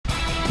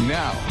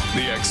Now,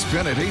 the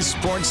Xfinity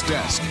Sports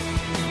Desk.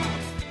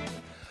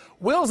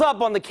 Wheels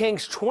up on the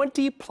Kings'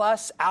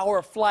 20-plus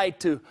hour flight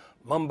to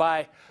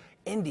Mumbai,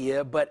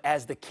 India, but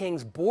as the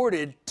Kings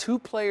boarded, two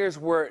players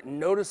were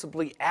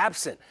noticeably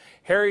absent.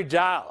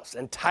 Giles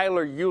and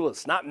Tyler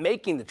Ulis not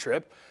making the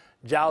trip.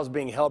 Giles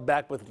being held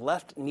back with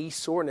left knee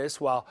soreness,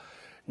 while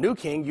new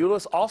King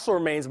Ulis also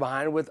remains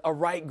behind with a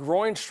right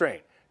groin strain.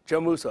 Joe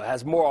Musso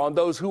has more on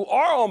those who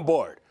are on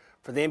board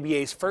for the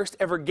NBA's first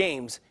ever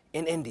games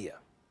in India.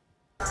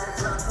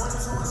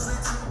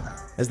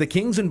 As the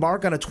Kings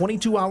embark on a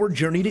 22-hour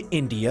journey to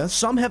India,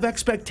 some have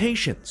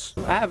expectations.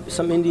 I have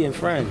some Indian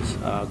friends.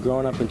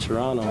 Growing up in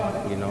Toronto,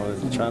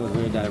 Toronto's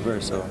very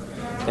diverse, so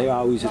they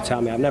always would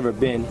tell me. I've never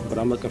been, but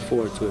I'm looking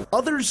forward to it.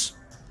 Others,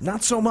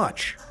 not so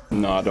much.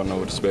 No, I don't know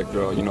what to expect,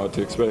 bro. You know what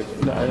to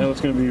expect? No, I know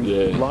it's going to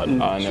be a lot in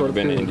I've never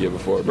been to India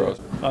before, bro.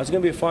 It's going to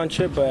be a fun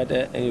trip, but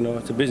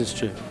it's a business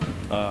trip.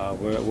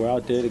 We're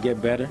out there to get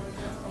better,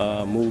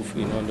 move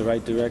in the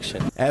right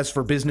direction. As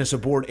for business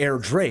aboard Air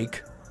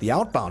Drake, the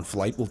outbound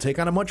flight will take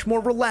on a much more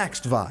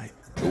relaxed vibe.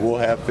 We'll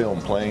have film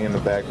playing in the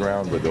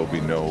background, but there'll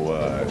be no.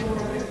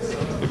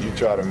 If you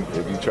try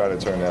to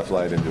turn that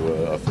flight into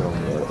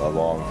a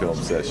long film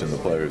session, the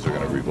players are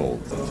going to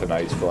revolt.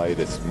 Tonight's flight,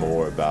 it's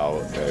more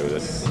about, hey,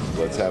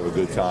 let's have a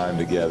good time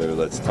together.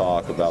 Let's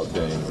talk about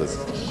things. Let's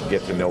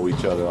get to know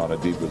each other on a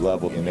deeper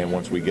level. And then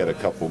once we get a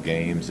couple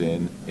games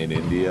in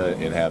India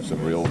and have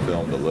some real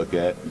film to look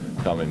at,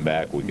 coming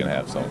back, we can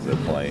have something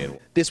playing.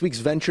 This week's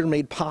venture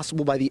made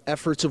possible by the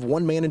efforts of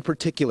one man in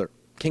particular.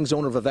 Kings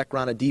owner Vivek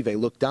Ranadive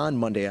looked on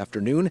Monday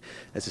afternoon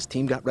as his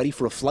team got ready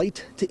for a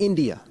flight to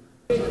India.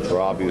 For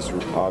obvious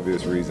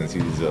reasons,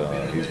 he's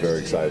very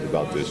excited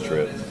about this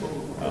trip.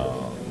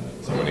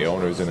 When the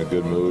owner's in a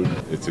good mood,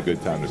 it's a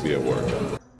good time to be at work.